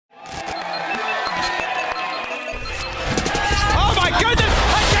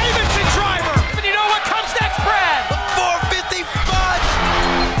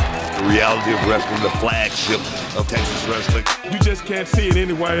reality of wrestling, the flagship of Texas wrestling. You just can't see it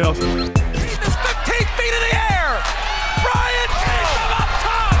anywhere else. He's 15 feet in the air! Brian takes him up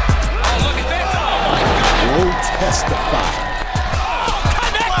top! Oh, look at this! Oh, my God! Will testify. Oh,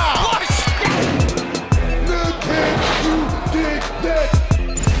 connect flush! Look at you, dig that.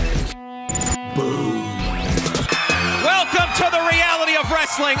 Boom. Welcome to the reality of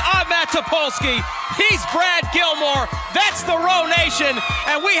wrestling. I'm Matt Topolsky. He's Brad Gilmore. That's the Row Nation.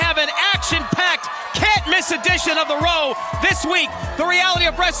 And we have an action-packed, can't-miss edition of the Row this week. The Reality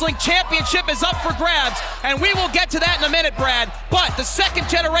of Wrestling Championship is up for grabs, and we will get to that in a minute, Brad. But the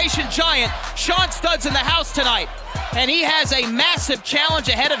second-generation giant, Sean Studd's in the house tonight, and he has a massive challenge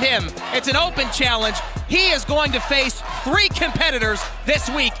ahead of him. It's an open challenge. He is going to face 3 competitors this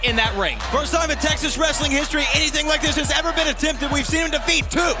week in that ring. First time in Texas wrestling history anything like this has ever been attempted. We've seen him defeat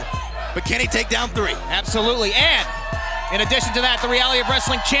 2, but can he take down 3? Absolutely. And in addition to that, the Reality of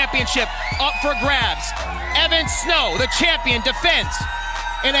Wrestling Championship up for grabs. Evan Snow, the champion, defends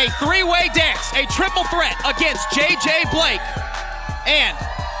in a 3-way dance, a triple threat against J.J. Blake and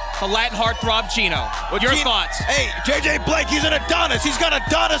the Latin heartthrob Gino. Your thoughts? Hey, J.J. Blake, he's an Adonis. He's got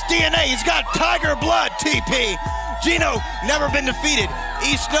Adonis DNA. He's got tiger blood, TP. Gino, never been defeated.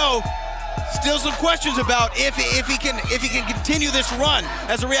 E. Snow, still some questions about if he can continue this run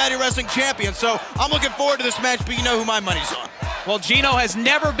as a reality wrestling champion. So I'm looking forward to this match, but you know who my money's on. Well, Gino has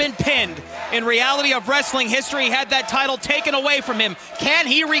never been pinned in reality of wrestling history. He had that title taken away from him. Can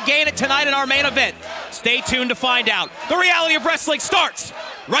he regain it tonight in our main event? Stay tuned to find out. The Reality of Wrestling starts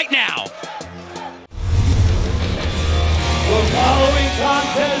right now. The following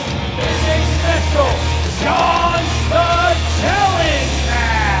contest is a special Sean Studd Challenge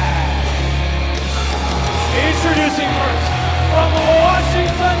match. Introducing first, from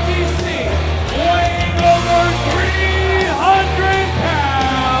Washington, D.C., weighing over 300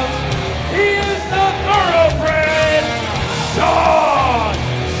 pounds, he is the thoroughbred Sean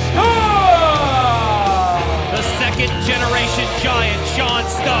Studd. The second-generation giant, Sean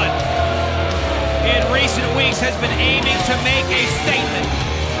Studd, in recent weeks has been aiming to make a statement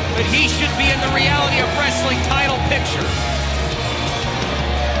that he should be in the reality of wrestling title picture.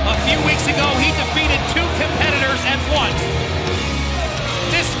 A few weeks ago, he defeated 2 competitors at once.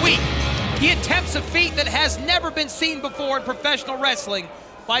 This week, he attempts a feat that has never been seen before in professional wrestling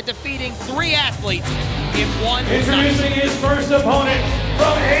by defeating 3 athletes in one night. Introducing his first opponent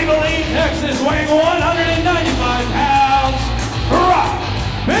from Abilene, Texas, weighing 195 pounds, Brock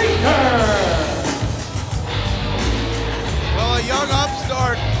Baker. Well, a young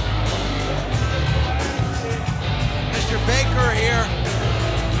upstart, Mr. Baker here.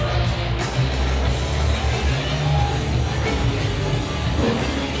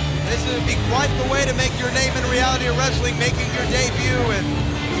 This would be quite the way to make your name in reality of wrestling, making your debut and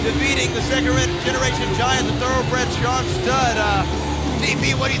defeating the second-generation giant, the thoroughbred Sean Studd.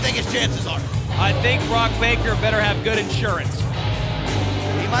 DP, what do you think his chances are? I think Brock Baker better have good insurance.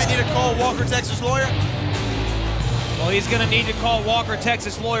 He might need to call Walker, Texas lawyer. Well, he's going to need to call Walker,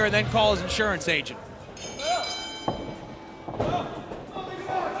 Texas lawyer, and then call his insurance agent.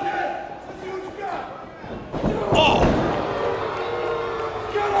 Oh!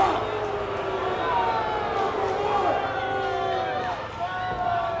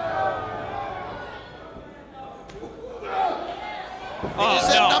 He just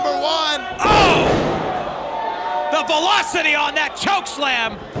said number 1. Oh! The velocity on that choke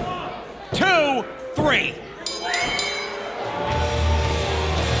slam. 2, 3.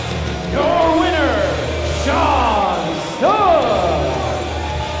 Your winner, Sean Studd.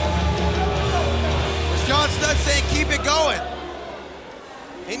 Sean Studd saying keep it going.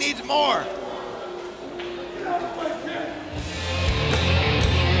 He needs more.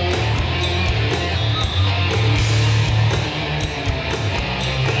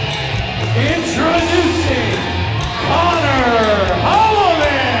 Introducing Connor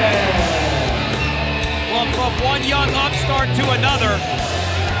Holloman. Well, from one young upstart to another,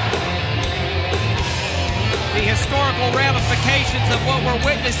 the historical ramifications of what we're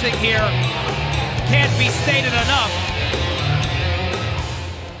witnessing here can't be stated enough.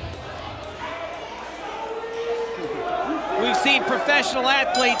 We've seen professional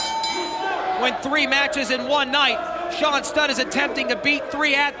athletes win 3 matches in one night. Sean Studd is attempting to beat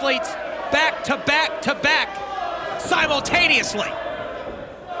 3 athletes back to back to back simultaneously.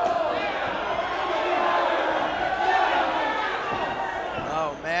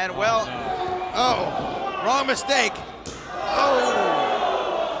 Oh, man. Well, oh, wrong mistake. Oh.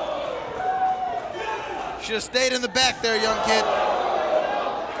 Should have stayed in the back there, young kid.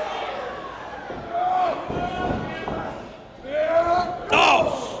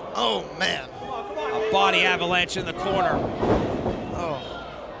 Oh! Oh, avalanche in the corner. Oh.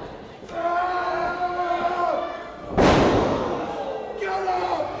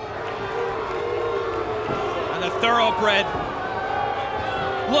 And the Thoroughbred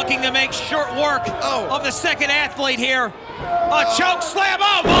looking to make short work of the second athlete here. A choke slam,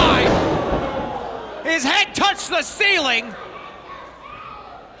 oh my! His head touched the ceiling.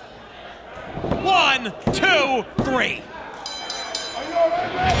 1, 2, 3.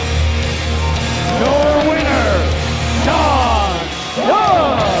 Your winner, Sean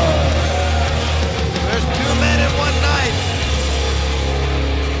Studd. There's 2 men in one night.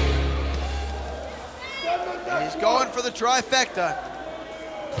 And he's going for the trifecta.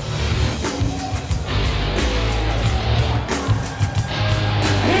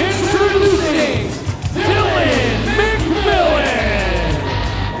 Introducing Dylan McMillan.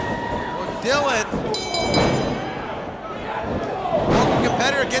 Dylan, local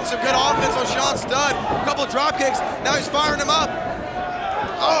competitor, getting some good offense on Sean Studd. A couple of drop kicks. Now he's firing him up.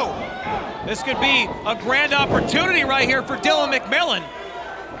 Oh. This could be a grand opportunity right here for Dylan McMillan.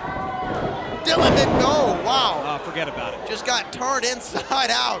 Dylan didn't go. Wow. Oh, forget about it. Just got turned inside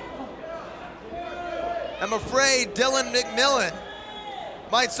out. I'm afraid Dylan McMillan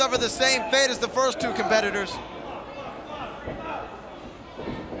might suffer the same fate as the first 2 competitors.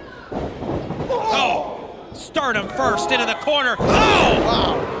 Oh, sternum first into the corner. Oh!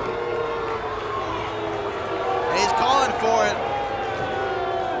 Wow. And he's calling for it.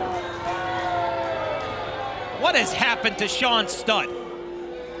 What has happened to Sean Studd?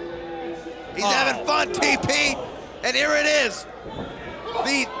 He's having fun, TP. And here it is.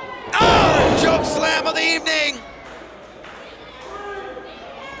 The choke slam of the evening.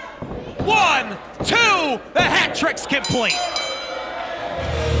 1, 2, the hat trick's complete.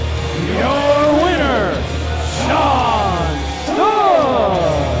 Your winner, Sean Studd.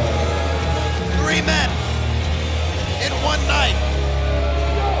 3 men in one night.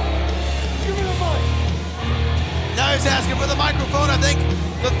 Now he's asking for the microphone. I think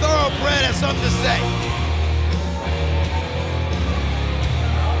the Thoroughbred has something to say.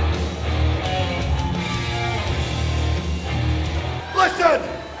 Listen,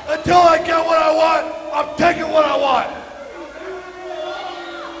 until I get what I want, I'm taking what I want.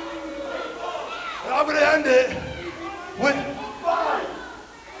 And I'm gonna end it with 5.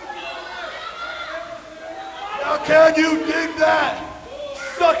 Now can you dig that,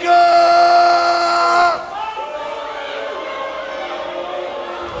 sucker?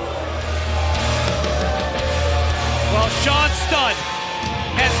 Well, Sean Studd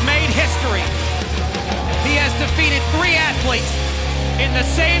has made history. He has defeated 3 athletes in the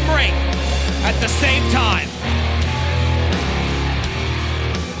same ring at the same time.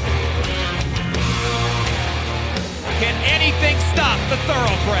 Can anything stop the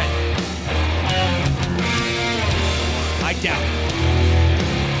Thoroughbred? I doubt it.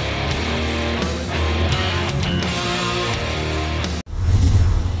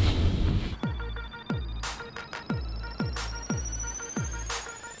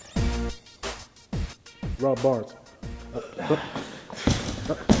 Rob Barnes.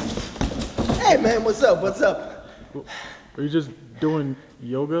 Hey man, what's up? What's up? Are you just doing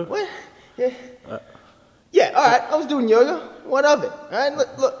yoga? What? Yeah, all right. I was doing yoga. What of it? All right.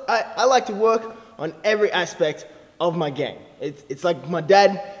 Look. I like to work on every aspect of my game. It's like my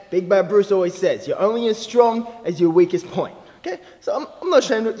dad, Big Bad Bruce, always says: you're only as strong as your weakest point. Okay. So I'm not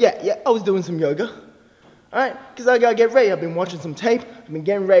ashamed of. Yeah. I was doing some yoga. All right. Because I gotta get ready. I've been watching some tape. I've been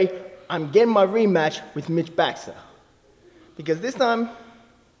getting ready. I'm getting my rematch with Mitch Baxter. Because this time,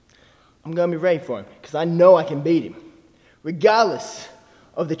 I'm gonna be ready for him. Because I know I can beat him, regardless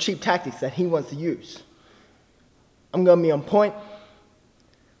of the cheap tactics that he wants to use. I'm gonna be on point.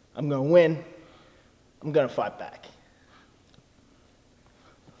 I'm gonna win. I'm gonna fight back.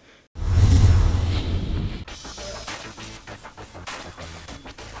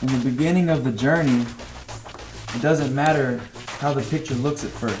 In the beginning of the journey, it doesn't matter how the picture looks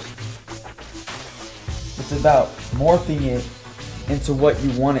at first. It's about morphing it into what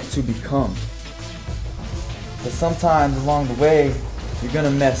you want it to become. But sometimes along the way, you're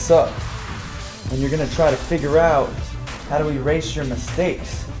gonna mess up. And you're gonna try to figure out how to erase your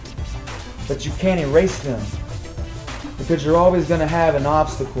mistakes. But you can't erase them, because you're always gonna have an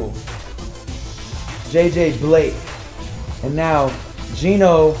obstacle. JJ Blake, and now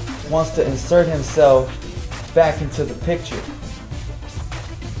Gino wants to insert himself back into the picture.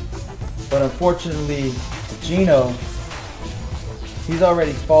 But unfortunately, Gino, he's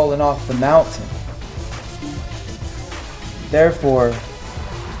already fallen off the mountain. Therefore,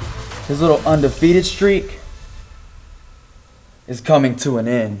 his little undefeated streak is coming to an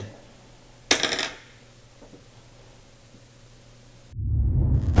end.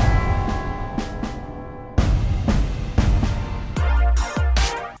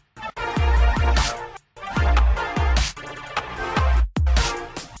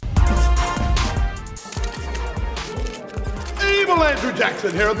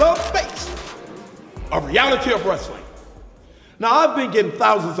 Jackson here, the face of reality of wrestling. Now, I've been getting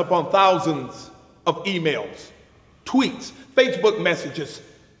thousands upon thousands of emails, tweets, Facebook messages,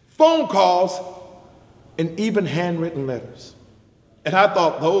 phone calls, and even handwritten letters. And I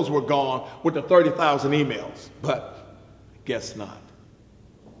thought those were gone with the 30,000 emails, but guess not.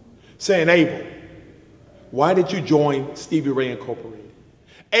 Saying, Abel, why did you join Stevie Ray Incorporated?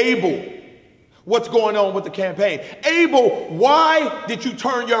 Abel, what's going on with the campaign? Abel, why did you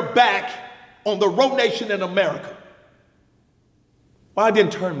turn your back on the Road Nation in America? Well, I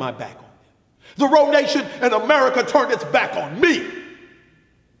didn't turn my back on them. The Road Nation in America turned its back on me.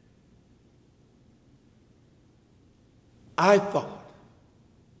 I thought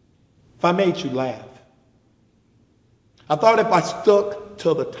if I made you laugh, I thought if I stuck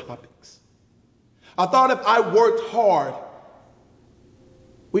to the topics, I thought if I worked hard,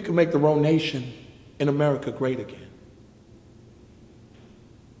 we could make the Road Nation in America great again.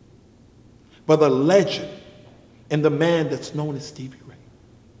 But the legend and the man that's known as Stevie Ray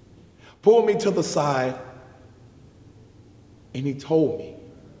pulled me to the side and he told me,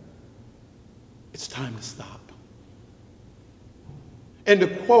 it's time to stop. And to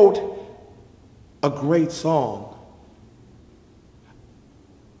quote a great song,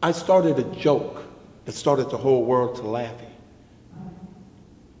 I started a joke that started the whole world to laughing.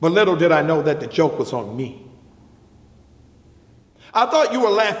 But little did I know that the joke was on me. I thought you were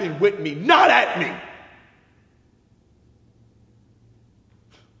laughing with me, not at me.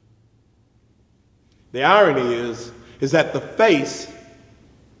 The irony is that the face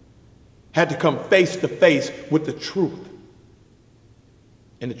had to come face to face with the truth.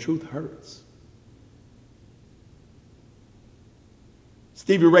 And the truth hurts.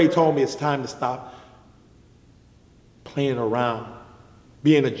 Stevie Ray told me it's time to stop playing around,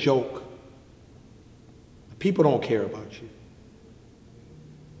 being a joke. People don't care about you.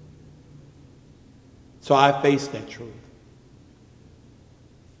 So I faced that truth.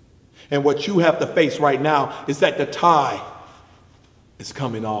 And what you have to face right now is that the tie is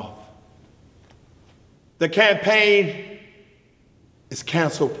coming off. The campaign is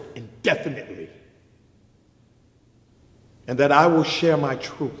canceled indefinitely. And that I will share my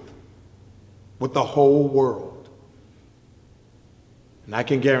truth with the whole world. And I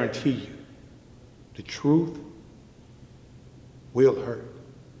can guarantee you, the truth will hurt.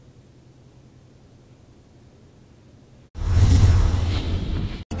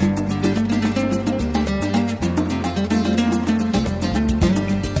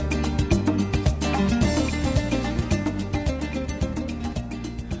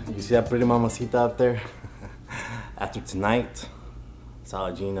 See that pretty mamacita out there? After tonight, that's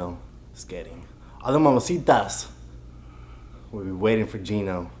all Gino is getting. Other mamacitas will be waiting for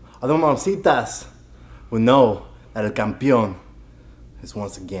Gino. Other mamacitas will know that el campeón is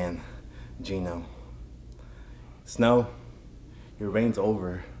once again Gino. Snow, your reign's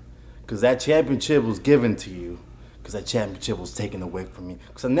over. Because that championship was given to you. Because that championship was taken away from me.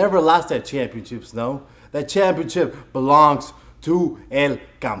 Because I never lost that championship, Snow. That championship belongs to el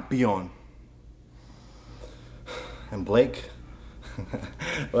campeón. And Blake,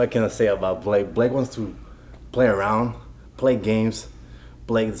 what can I say about Blake? Blake wants to play around, play games.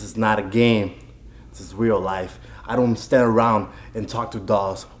 Blake, this is not a game. This is real life. I don't stand around and talk to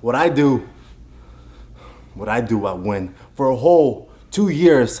dolls. What I do, I win. For a whole 2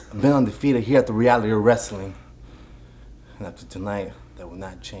 years, I've been undefeated here at the Reality of Wrestling. And after tonight, that will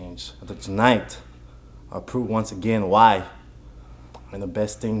not change. After tonight, I'll prove once again why I'm the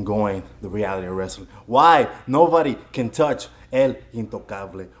best thing going, the Reality of Wrestling. Why nobody can touch el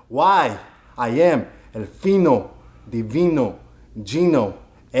intocable. Why I am el fino, divino, Gino,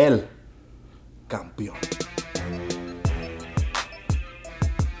 el campeón.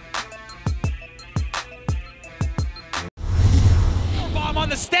 Bomb on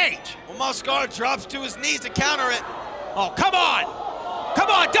the stage. Omar Scar drops to his knees to counter it. Oh, come on. Come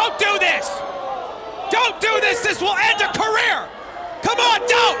on, don't do this. Don't do this. This will end a career. Come on,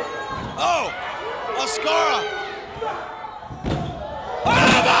 don't! Oh, Mascara.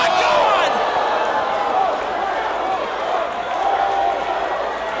 Oh my God!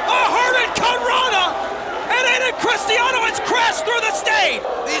 A Hurricane Rana, and Aiden Cristiano has crashed through the stage.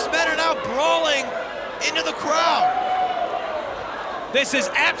 These men are now brawling into the crowd. This is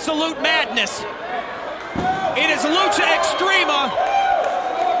absolute madness. It is Lucha Extrema.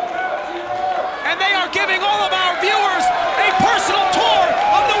 And they are giving all of our viewers a personal tour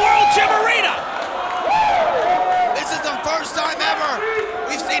of the World Gym Arena. This is the first time ever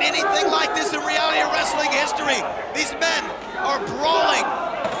we've seen anything like this in Reality of Wrestling history. These men are brawling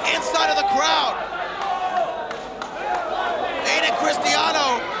inside of the crowd. Aiden Cristiano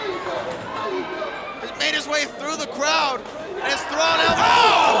his way through the crowd and is thrown out.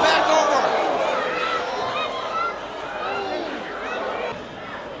 Oh! Back over.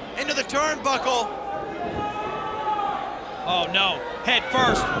 Into the turnbuckle. Oh no, head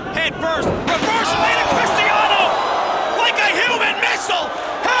first, reversal into Cristiano! Like a human missile,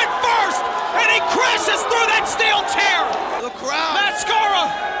 head first, and he crashes through that steel chair! The crowd. Mascara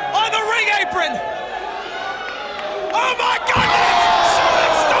on the ring apron! Oh my goodness!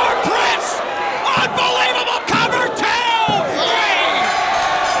 Shooting star press! Unbelievable cover tail!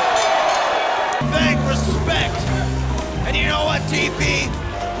 Big respect. And you know what, TP?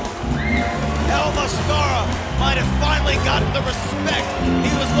 El Mascara might have finally gotten the respect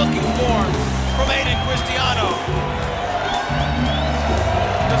he was looking for from Aiden Cristiano.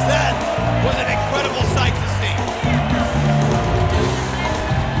 Because that was an incredible sight to see.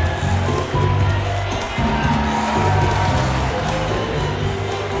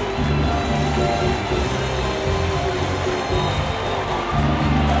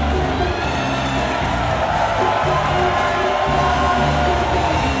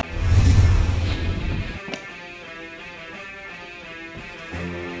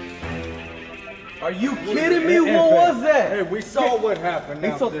 Are you kidding me? What was that? Hey, we saw what happened.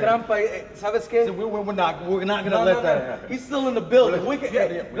 Hizo trampa. ¿Sabes qué? We're not gonna let that happen. He's still in the building.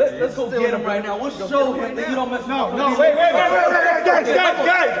 Let's go get him right now. We'll show him that you don't mess with him. No, wait,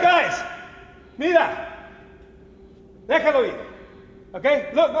 guys. Mira. Déjalo ir.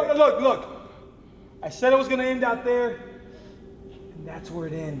 Okay? Look. I said it was gonna end out there, and that's where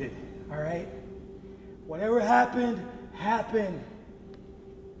it ended. All right? Whatever happened.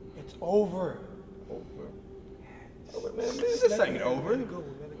 It's over. Man, this ain't over.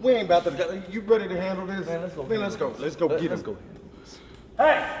 We ain't about to. You ready to handle this? Man, let's go. Let's go get him.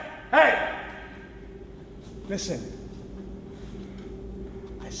 Hey! Listen.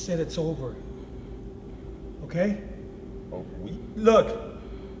 I said it's over. Okay? Look,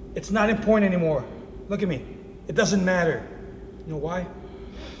 it's not important anymore. Look at me. It doesn't matter. You know why?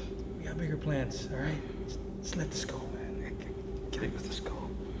 We got bigger plans, all right? Let's let this go, man. Let this go.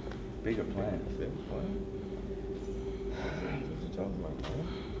 Bigger plans.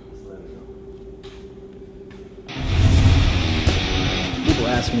 People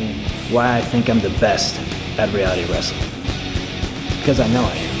ask me why I think I'm the best at reality wrestling. Because I know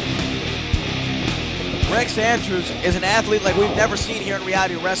I am. Rex Andrews is an athlete like we've never seen here in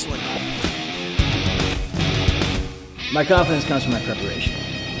reality wrestling. My confidence comes from my preparation.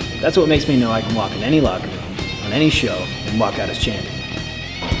 That's what makes me know I can walk in any locker room, on any show, and walk out as champion.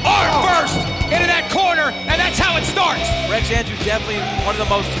 Arm first into that corner, and that's how it starts. Rex Andrews definitely one of the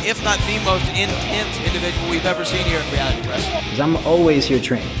most, if not the most intense individual we've ever seen here in reality wrestling. Because I'm always here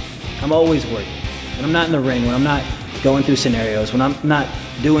training. I'm always working. When I'm not in the ring, when I'm not going through scenarios, when I'm not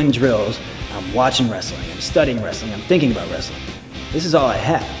doing drills, I'm watching wrestling, I'm studying wrestling, I'm thinking about wrestling. This is all I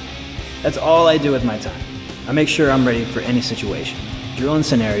have. That's all I do with my time. I make sure I'm ready for any situation. Drilling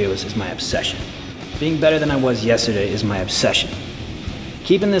scenarios is my obsession. Being better than I was yesterday is my obsession.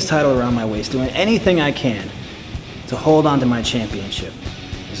 Keeping this title around my waist, doing anything I can to hold on to my championship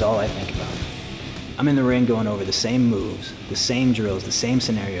is all I think about. I'm in the ring going over the same moves, the same drills, the same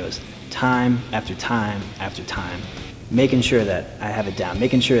scenarios, time after time after time, making sure that I have it down,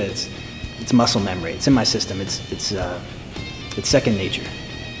 making sure that it's muscle memory, it's in my system, it's second nature.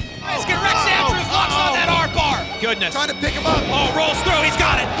 Let's get Rex Andrews locks on that arm bar. Goodness. Trying to pick him up. Oh, rolls through. He's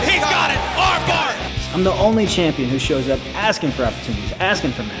got it. He's got it. Arm bar. I'm the only champion who shows up asking for opportunities,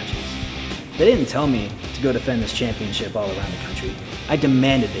 asking for matches. They didn't tell me to go defend this championship all around the country. I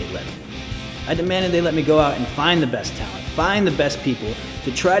demanded they let me. I demanded they let me go out and find the best talent, find the best people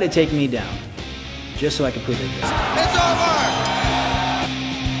to try to take me down, just so I could prove it. It's over!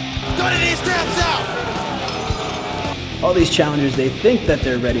 Dundee steps out! All these challengers, they think that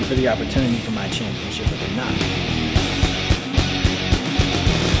they're ready for the opportunity for my championship, but they're not.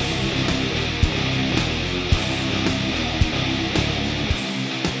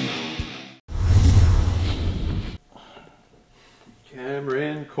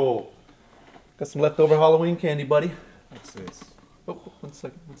 Cameron Cole. Got some leftover Halloween candy, buddy. What's this? Oh, one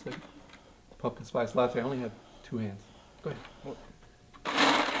second. Pumpkin spice latte. I only have 2 hands. Go ahead.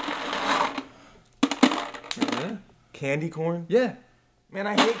 Yeah. Candy corn? Yeah. Man,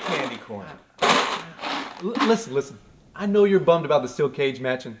 I hate candy corn. Listen. I know you're bummed about the steel cage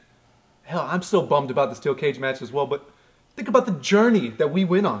match, and hell, I'm still bummed about the steel cage match as well, but think about the journey that we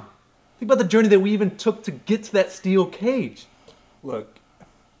went on. Think about the journey that we even took to get to that steel cage. Look,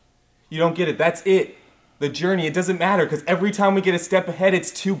 you don't get it. That's it. The journey, it doesn't matter, because every time we get a step ahead, it's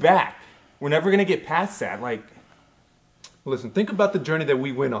 2 back. We're never going to get past that. Like, listen, think about the journey that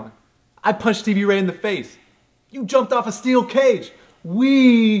we went on. I punched Stevie Ray in the face. You jumped off a steel cage.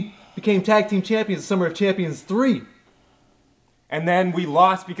 We became tag team champions at Summer of Champions 3. And then we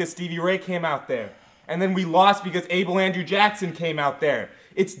lost because Stevie Ray came out there. And then we lost because Abel Andrew Jackson came out there.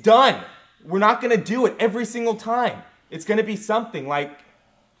 It's done. We're not going to do it every single time. It's going to be something like...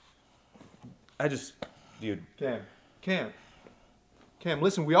 Dude. Cam,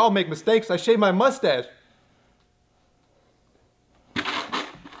 listen, we all make mistakes. I shaved my mustache.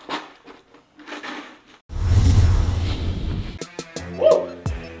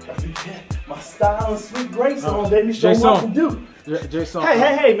 My style and sweet grace on, baby. Show what I can do. Jason.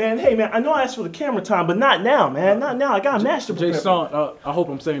 Hey, man. I know I asked for the camera time, but not now, man. Not now. I got a match to prepare. Jason, I hope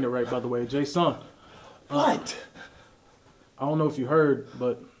I'm saying it right, by the way. Jason. What? I don't know if you heard,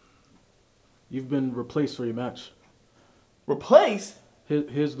 but you've been replaced for your match. Replaced?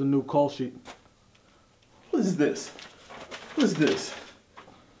 Here's the new call sheet. What is this?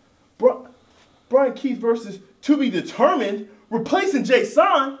 Brian Keith versus To Be Determined, replacing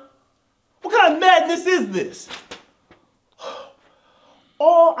Jason? What kind of madness is this?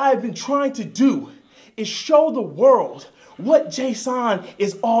 All I've been trying to do is show the world what Jason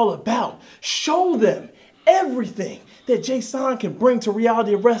is all about. Show them everything that Jason can bring to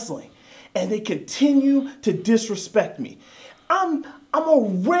reality of wrestling. And they continue to disrespect me. I'm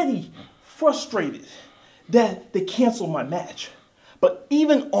already frustrated that they canceled my match. But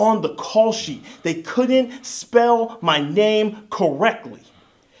even on the call sheet, they couldn't spell my name correctly.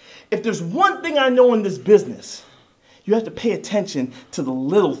 If there's one thing I know in this business, you have to pay attention to the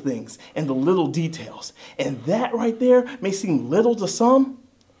little things and the little details. And that right there may seem little to some,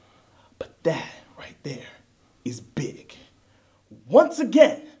 but that right there is big. Once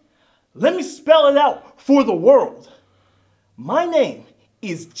again, let me spell it out for the world. My name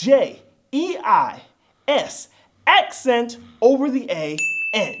is J-E-I-S, accent over the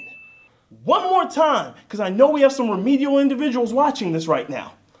A-N. One more time, because I know we have some remedial individuals watching this right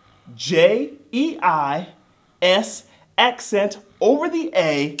now. J-E-I-S, accent over the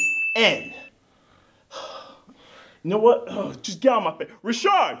A-N. You know what? Oh, just get on my face.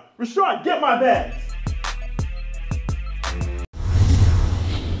 Richard, get my bags.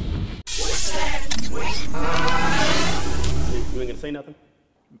 You ain't gonna say nothing?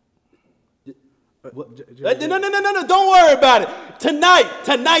 No, don't worry about it.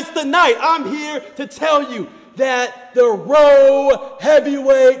 Tonight's the night. I'm here to tell you that the Raw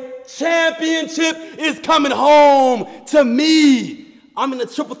Heavyweight Championship is coming home to me. I'm in a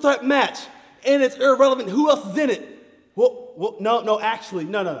triple threat match, and it's irrelevant who else is in it. No,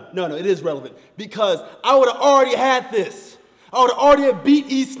 it is relevant, because I would have already had this. I would have already beat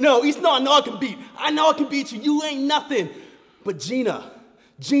East Snow. East Snow, I know I can beat. I know I can beat you. You ain't nothing. But Gina,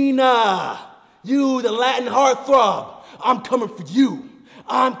 you, the Latin heartthrob, I'm coming for you.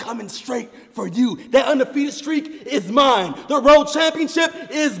 I'm coming straight for you. That undefeated streak is mine. The Road Championship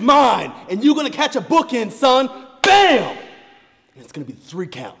is mine. And you're going to catch a bookend, son. Bam! And it's going to be the 3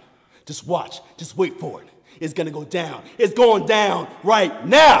 count. Just watch. Just wait for it. It's going to go down. It's going down right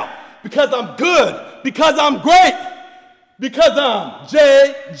now. Because I'm good. Because I'm great. Because I'm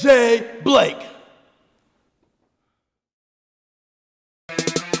J.J. Blake.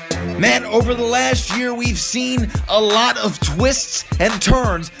 Man, over the last year, we've seen a lot of twists and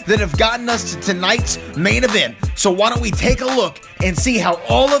turns that have gotten us to tonight's main event. So why don't we take a look and see how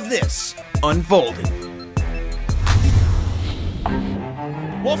all of this unfolded.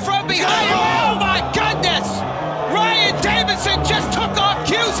 Well, from behind, oh my goodness! Ryan Davison just took off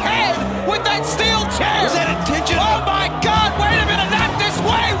Q's head with that steel chair! Was that intentional? Oh my God, wait a minute, not this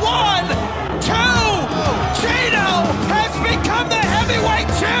way! 1, 2, Gino has become the heavyweight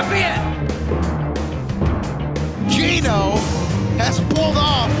champion! Gino has pulled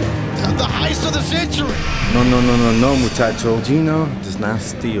off the heist of the century! No, muchacho. Gino does not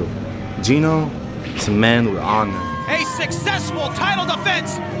steal. Gino is a man with honor. A successful title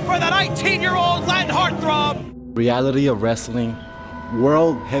defense for the 19-year-old Latin heartthrob. Reality of Wrestling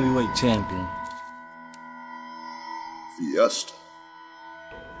World Heavyweight Champion. Fiesta.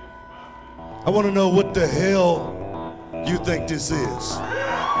 I want to know what the hell you think this is.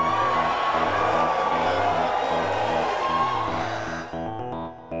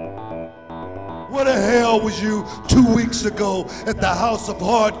 Where the hell was you 2 weeks ago at the House of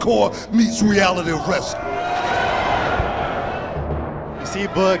Hardcore meets Reality of Wrestling? You see,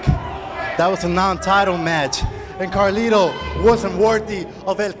 Book, that was a non-title match, and Carlito wasn't worthy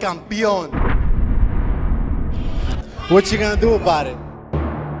of El Campeón. What you gonna do about it?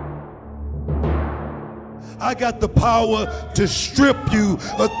 I got the power to strip you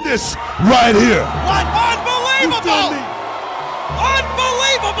of this right here. What? Unbelievable!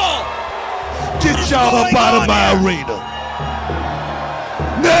 Unbelievable! Get y'all up out of my arena.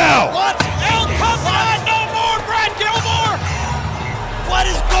 Now! What? El Capone, no more Brad Gilmore! What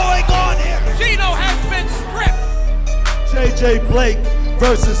is going on here? Gino has been stripped! JJ Blake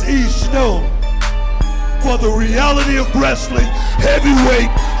versus E. Snow for the Reality of Wrestling Heavyweight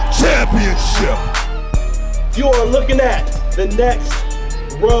Championship. You are looking at the next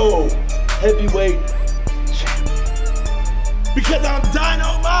Raw Heavyweight Champion. Because I'm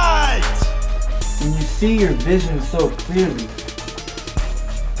dynamite! When you see your vision so clearly,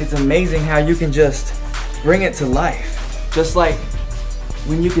 it's amazing how you can just bring it to life. Just like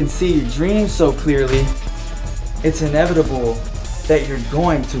when you can see your dreams so clearly, it's inevitable that you're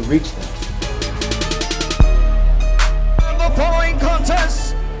going to reach them. The following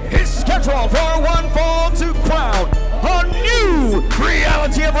contest is scheduled for one fall to crown a new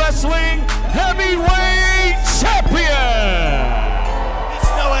Reality of Wrestling Heavyweight Champion.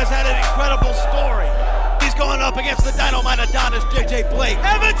 Snow has had an incredible story. He's going up against the Dynamite Adonis, JJ Blake.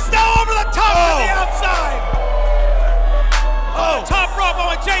 Evan Snow over the top to the outside! Top rope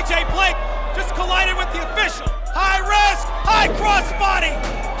on JJ Blake just collided with the official. High risk, high crossbody.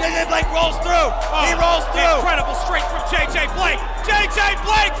 JJ Blake rolls through. He rolls through. Incredible strength from JJ Blake. JJ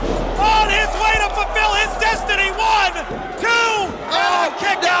Blake on his way to fulfill his destiny. 1, 2, and a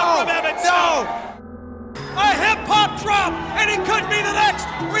kick out from Evan Snow. A hip hop drop, and he could be the next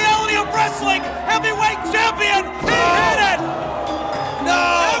Reality of Wrestling Heavyweight Champion. He hit it. No.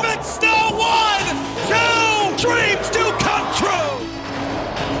 Evan Snow 1, 2. Dreams do come true.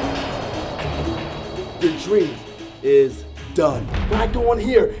 Your dream is done. When I go in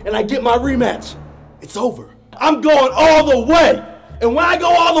here and I get my rematch, it's over. I'm going all the way. And when I go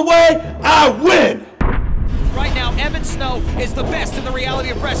all the way, I win. Right now, Evan Snow is the best in the Reality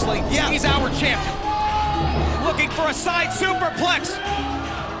of Wrestling. Yeah. He's our champion. Looking for a side superplex.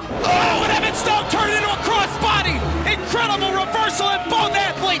 Oh, and Evan Snow turned into a crossbody. Incredible reversal, and both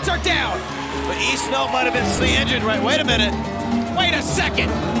athletes are down. But E. Snow might have been slight-injured, right? Wait a minute. Wait a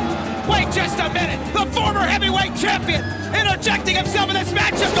second. Wait just a minute. The former heavyweight champion interjecting himself in this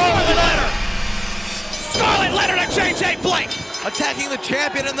match. Scarlet Leonard. Scarlet Leonard and JJ Blake. Attacking the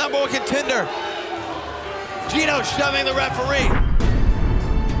champion and number one contender. Gino shoving the referee.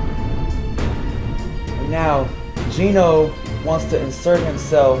 And now, Gino wants to insert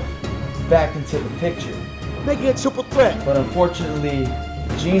himself back into the picture. Making a triple threat. But unfortunately,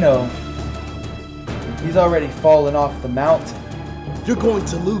 Gino, he's already fallen off the mountain. You're going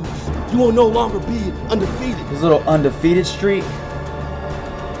to lose. You will no longer be undefeated. His little undefeated streak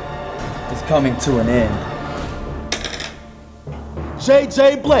is coming to an end.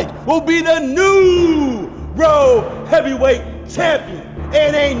 JJ Blake will be the new Raw Heavyweight Champion.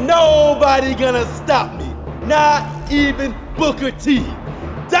 And ain't nobody gonna stop me. Not even Booker T.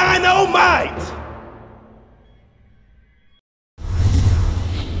 Dynamite!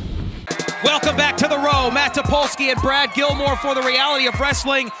 Welcome back to the Row. Matt Topolsky and Brad Gilmore for the Reality of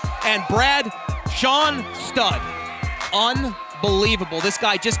Wrestling. And Brad, Sean Studd. Unbelievable. This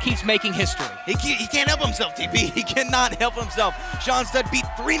guy just keeps making history. He can't help himself, TP. He cannot help himself. Sean Studd beat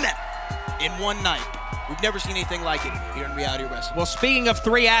 3 men in one night. We've never seen anything like it here in Reality of Wrestling. Well, speaking of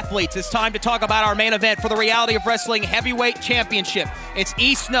 3 athletes, it's time to talk about our main event for the Reality of Wrestling Heavyweight Championship. It's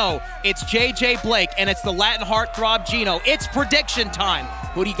E. Snow, it's JJ Blake, and it's the Latin heartthrob Gino. It's prediction time.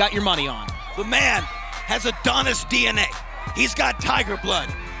 Who do you got your money on? The man has Adonis DNA. He's got tiger blood.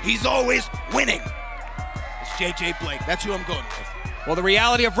 He's always winning. It's JJ Blake. That's who I'm going with. Well, the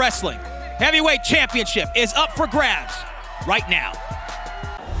Reality of Wrestling Heavyweight Championship is up for grabs right now.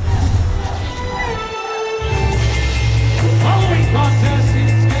 Following contest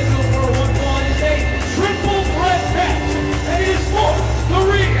is scheduled for one fall is a triple threat match, and it is for the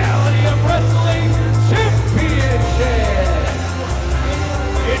Reality of Wrestling Championship.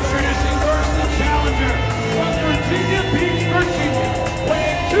 Introducing first the challenger from Virginia Beach, Virginia,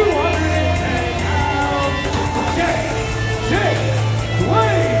 weighing 210 pounds, JJ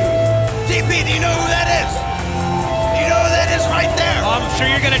Blake. TP, do you know who that is? Do you know who that is right there? I'm sure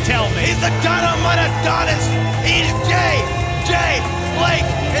you're going to tell me. He's the Dynamite Adonis. He's JJ Blake,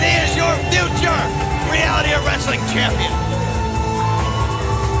 and he is your future Reality of Wrestling champion.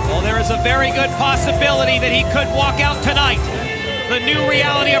 Well, there is a very good possibility that he could walk out tonight, the new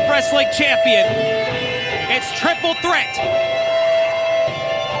Reality of Wrestling champion. It's triple threat.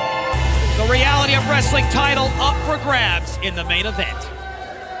 The Reality of Wrestling title up for grabs in the main event.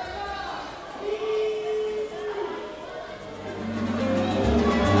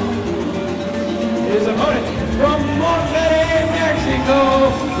 His opponent from Monterrey,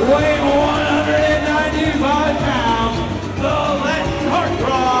 Mexico, weighing 195 pounds, the Latin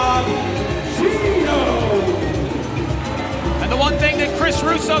heartthrob,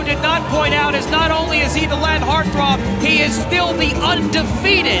 Vince Russo did not point out is not only is he the Latin heartthrob, he is still the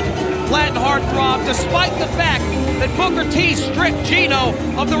undefeated Latin heartthrob, despite the fact that Booker T stripped Gino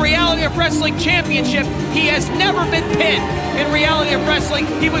of the Reality of Wrestling Championship. He has never been pinned in Reality of Wrestling.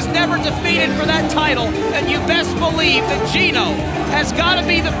 He was never defeated for that title, and you best believe that Gino has got to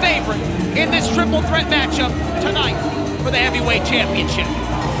be the favorite in this triple threat matchup tonight for the heavyweight championship.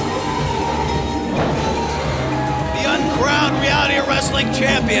 The uncrowned Reality of Wrestling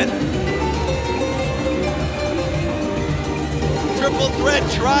champion. Triple threat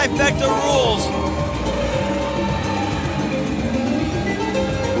trifecta rules.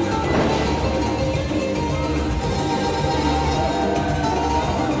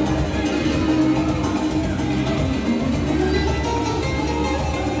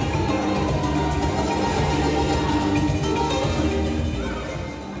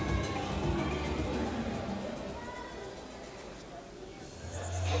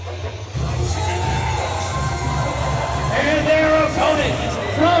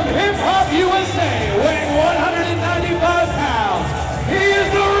 From Hip Hop USA, weighing 195 pounds, he is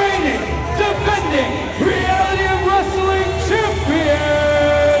the reigning, defending Reality of Wrestling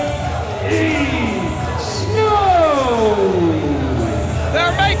champion, E-Snow.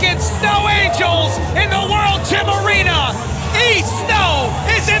 They're making snow angels in the World Gym Arena. E-Snow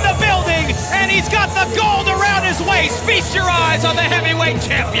is in the building, and he's got the gold around his waist. Feast your eyes on the heavyweight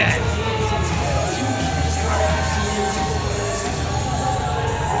champion.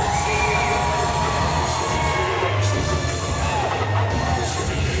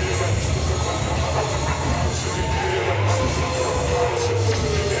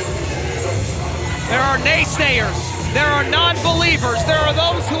 There are naysayers, there are non-believers, there are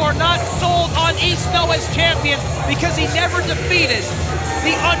those who are not sold on E-Snow as champion because he never defeated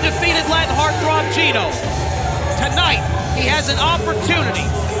the undefeated Latin heartthrob Gino. Tonight, he has an opportunity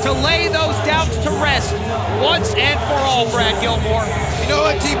to lay those doubts to rest once and for all, Brad Gilmore. You know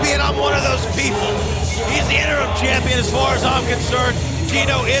what, TP, and I'm one of those people. He's the interim champion as far as I'm concerned.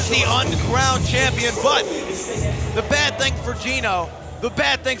 Gino is the uncrowned champion, but the bad thing for Gino, the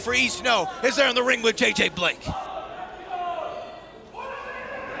bad thing for E-Snow is they're in the ring with JJ Blake.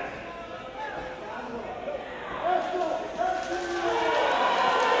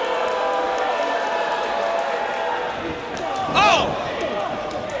 Oh!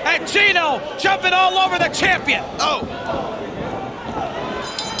 And Gino jumping all over the champion. Oh!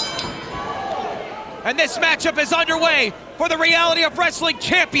 And this matchup is underway for the Reality of Wrestling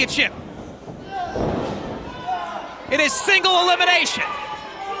Championship. It is single elimination,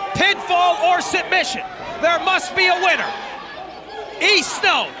 pinfall or submission. There must be a winner.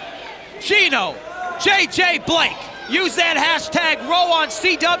 E-Snow, Gino, JJ Blake. Use that hashtag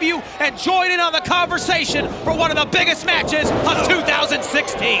 #RowOnCW and join in on the conversation for one of the biggest matches of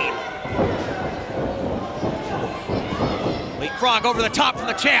 2016. Leapfrog over the top from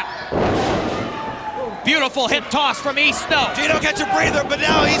the champ. Beautiful hip toss from E-Snow. Gino gets a breather, but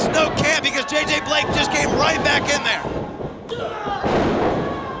now E-Snow can't because JJ Blake just came right back in there.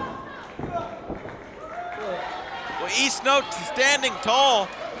 Well, E-Snow standing tall.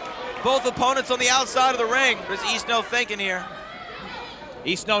 Both opponents on the outside of the ring. What is E-Snow thinking here?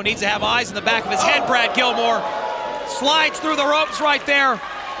 E-Snow needs to have eyes in the back of his head, Brad Gilmore. Slides through the ropes right there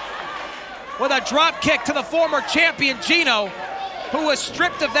with a drop kick to the former champion Gino, who was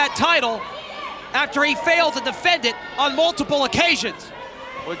stripped of that title after he failed to defend it on multiple occasions.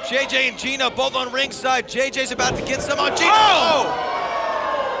 With JJ and Gino both on ringside, JJ's about to get some on Gino. Oh!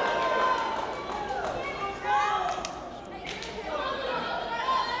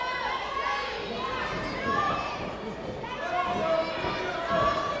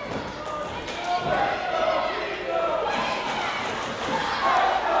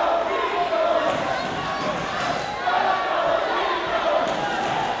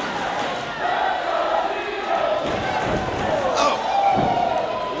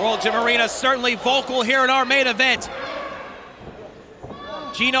 Gym Arena certainly vocal here in our main event.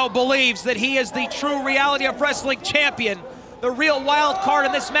 Gino believes that he is the true Reality of Wrestling champion. The real wild card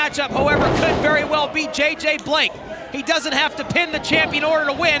in this matchup, however, could very well be JJ Blake. He doesn't have to pin the champion in order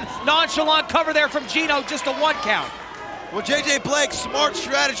to win. Nonchalant cover there from Gino, just a 1 count. Well, JJ Blake, smart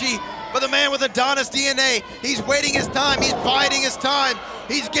strategy by the man with Adonis DNA. He's waiting his time, he's biding his time.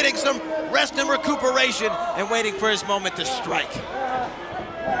 He's getting some rest and recuperation and waiting for his moment to strike.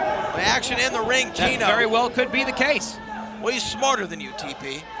 The action in the ring, Gino. That very well could be the case. Well, he's smarter than you,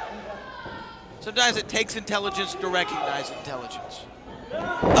 TP. Sometimes it takes intelligence to recognize intelligence.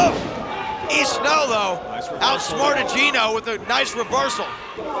 Oh! E-Snow, though, outsmarted Gino with a nice reversal.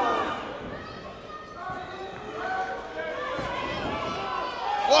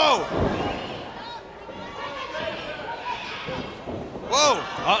 Whoa! Whoa!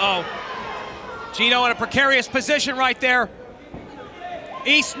 Uh-oh. Gino in a precarious position right there.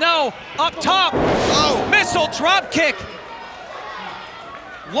 Snow up top. Oh! Missile drop kick.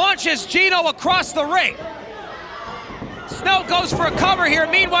 Launches Gino across the ring. Snow goes for a cover here.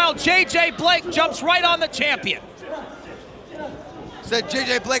 Meanwhile, J.J. Blake jumps right on the champion. Said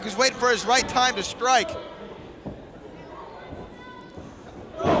J.J. Blake was waiting for his right time to strike.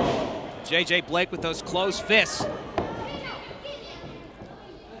 J.J. Blake with those closed fists.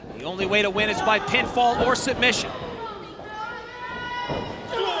 The only way to win is by pinfall or submission.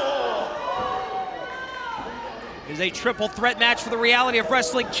 It is a triple threat match for the Reality of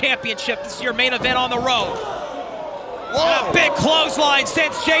Wrestling Championship. This is your main event on the road. Whoa. A big clothesline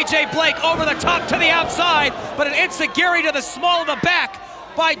sends J.J. Blake over the top to the outside, but an enziguri to the small of the back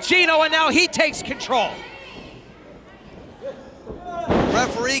by Gino, and now he takes control.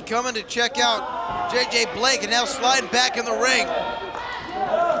 Referee coming to check out J.J. Blake and now sliding back in the ring.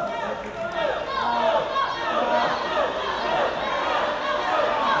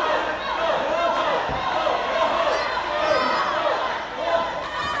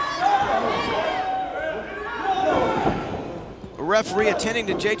 A referee attending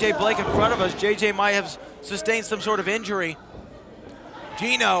to J.J. Blake in front of us. J.J. might have sustained some sort of injury.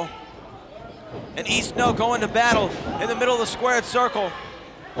 Gino and Snow going to battle in the middle of the squared circle.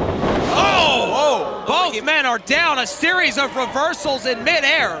 Oh! Whoa! Both men are down. A series of reversals in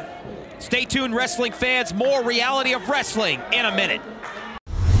midair. Stay tuned, wrestling fans. More Reality of Wrestling in a minute.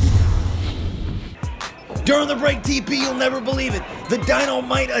 During the break, TP, you'll never believe it. The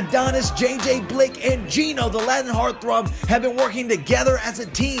Dynamite Adonis, J.J. Blake, and Gino, the Latin heartthrob, have been working together as a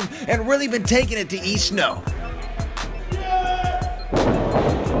team and really been taking it to Snow.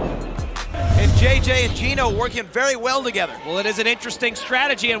 And JJ and Gino working very well together. Well, it is an interesting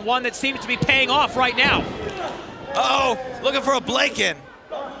strategy and one that seems to be paying off right now. Uh-oh, looking for a Blake in.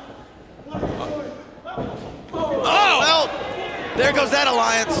 Oh! Well, there goes that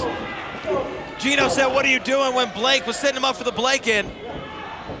alliance. Gino said, "What are you doing?" when Blake was setting him up for the Blake in.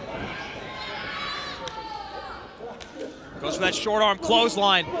 Goes for that short arm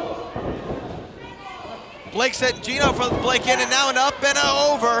clothesline. Blake set Gino for the Blake in, and now an up and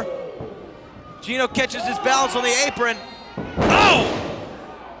an over. Gino catches his balance on the apron. Oh!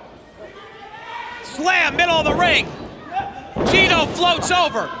 Slam, middle of the ring. Gino floats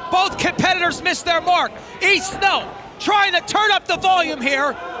over. Both competitors miss their mark. Snow trying to turn up the volume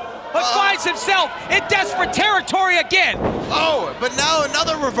here, but finds himself in desperate territory again. Oh, but now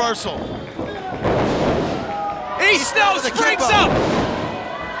another reversal. Snow springs up.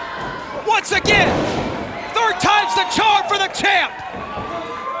 Once again, third time's the charm for the champ.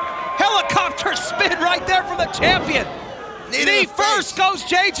 Helicopter spin right there from the champion. Knee first goes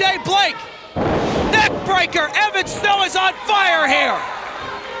J.J. Blake. Neck breaker. Evan Snow is on fire here.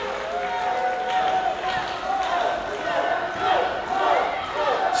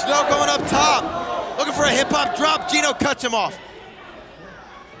 Snow going up top. Looking for a hip-hop drop. Gino cuts him off.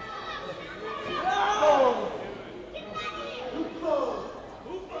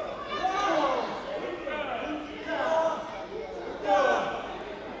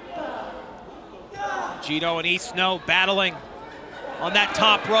 Gino and Snow battling on that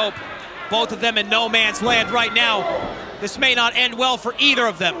top rope. Both of them in no man's land right now. This may not end well for either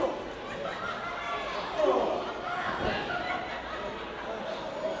of them.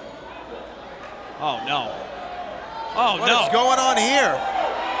 Oh, no. Oh, no. What is going on here?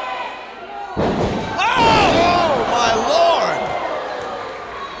 Oh, my Lord.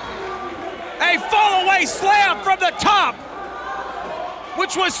 A fall-away slam from the top,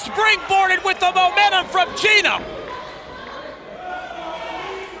 which was springboarded with the momentum from Gino.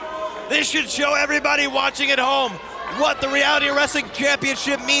 This should show everybody watching at home what the Reality of Wrestling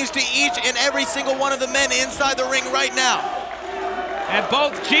Championship means to each and every single one of the men inside the ring right now. And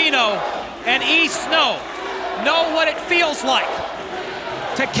both Gino and Snow know what it feels like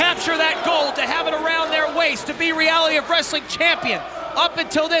to capture that gold, to have it around their waist, to be Reality of Wrestling Champion. Up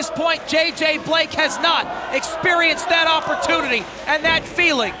until this point, J.J. Blake has not experienced that opportunity and that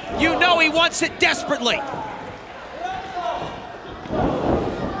feeling. You know he wants it desperately.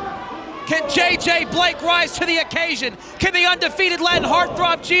 Can J.J. Blake rise to the occasion? Can the undefeated Latin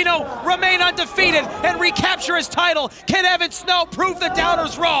heartthrob Gino remain undefeated and recapture his title? Can Evan Snow prove the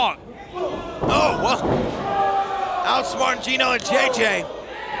doubters wrong? Oh, well, outsmarting Gino and JJ.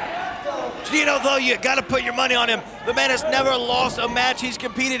 Gino, though, you gotta put your money on him. The man has never lost a match he's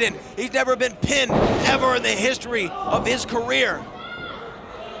competed in. He's never been pinned ever in the history of his career.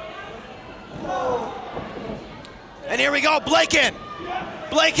 And here we go, Blake in.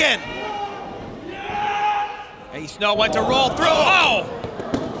 Blake in. E. Snow went to roll through. Oh!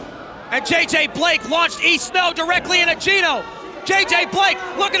 And J.J. Blake launched E. Snow directly into Gino. J.J. Blake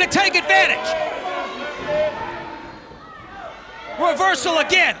looking to take advantage. Reversal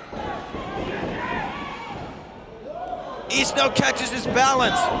again. E. Snow catches his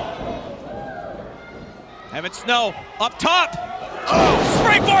balance. Evan Snow up top. Oh!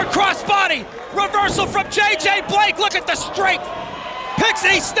 Springboard crossbody. Reversal from J.J. Blake. Look at the strength. Picks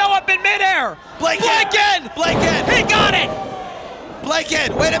E. Snow up in midair. Blake in. Blake in. He got it. Blake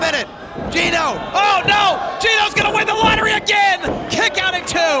in. Wait a minute. Gino. Oh no. Gino's going to win the lottery again. Kick out at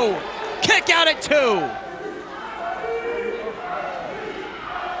 2. Kick out at 2.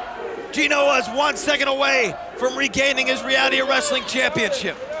 Gino was 1 second away from regaining his Reality of Wrestling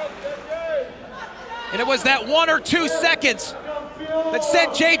Championship. And it was that 1 or 2 seconds that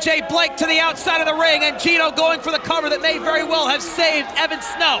sent J.J. Blake to the outside of the ring, and Gino going for the cover that may very well have saved Evan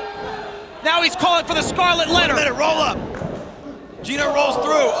Snow. Now he's calling for the Scarlet Letter. Wait a minute, roll up. Gino rolls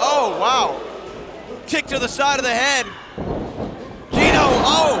through. Oh, wow. Kick to the side of the head. Gino,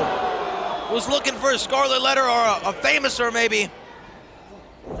 was looking for a Scarlet Letter or a Famouser maybe.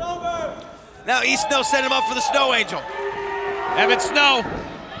 Now E. Snow set him up for the Snow Angel. Evan Snow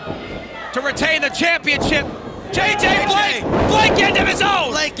to retain the championship. J.J. Blake, Blake into his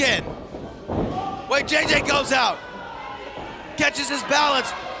own. Blake in. Wait, J.J. goes out. Catches his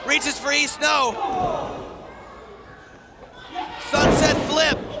balance, reaches for E. Snow. Sunset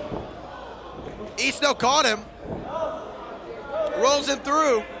flip. E. Snow caught him. Rolls him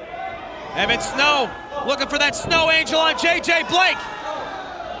through. Evan Snow looking for that Snow Angel on J.J. Blake.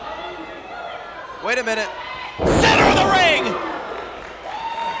 Wait a minute. Center of the ring.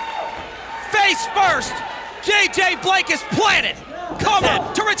 Face first. J.J. Blake is planted. Cover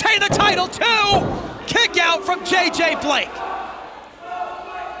to retain the title. 2. Kick out from J.J. Blake.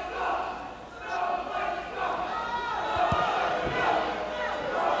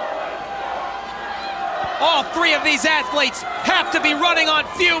 All 3 of these athletes have to be running on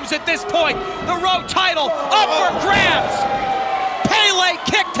fumes at this point. The road title up for grabs. Pele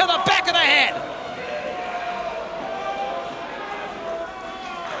kick to the back of the head.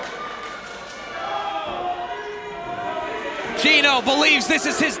 Gino believes this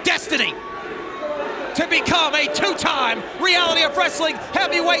is his destiny to become a 2-time Reality of Wrestling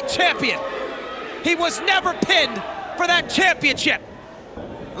heavyweight champion. He was never pinned for that championship.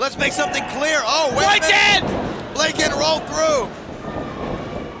 Let's make something clear. Oh, wait Blake a minute. in! Blake in, roll through.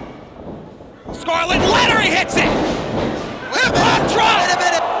 Scarlet Letter, he hits it! Hip hop drop! Wait a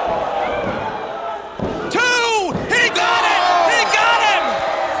minute. 2! He got it! He got him!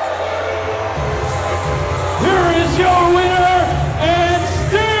 Here is your winner and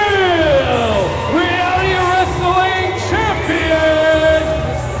still Reality of Wrestling champion,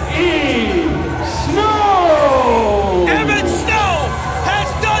 E. Snow! Evan Snow has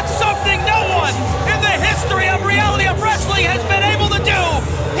done something no one in the history of Reality of Wrestling has been able to do.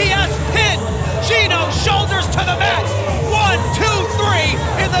 He has pinned Gino's shoulders to the mat. 1, 2, 3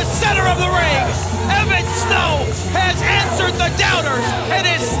 in the center of the ring. Evan Snow has answered the doubters and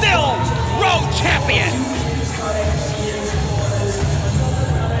is still road champion.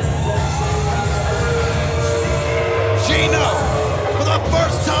 Gino, for the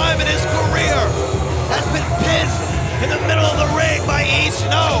first time in his career, has been pinned in the middle of the ring by E.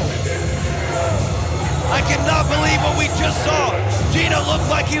 Snow. I cannot believe what we just saw. Gino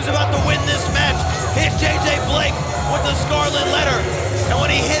looked like he was about to win this match. Hit J.J. Blake with the Scarlet Letter. And when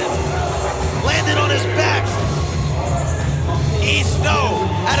he hit, landed on his back, E. Snow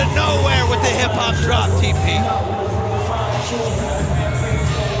out of nowhere with the hip-hop drop, TP.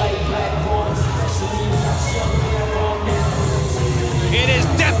 It is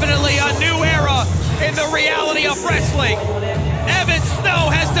definitely a new era in the Reality of Wrestling. Evan Snow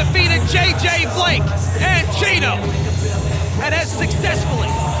has defeated J.J. Blake and Gino and has successfully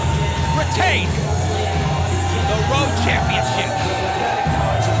retained the Road Championship.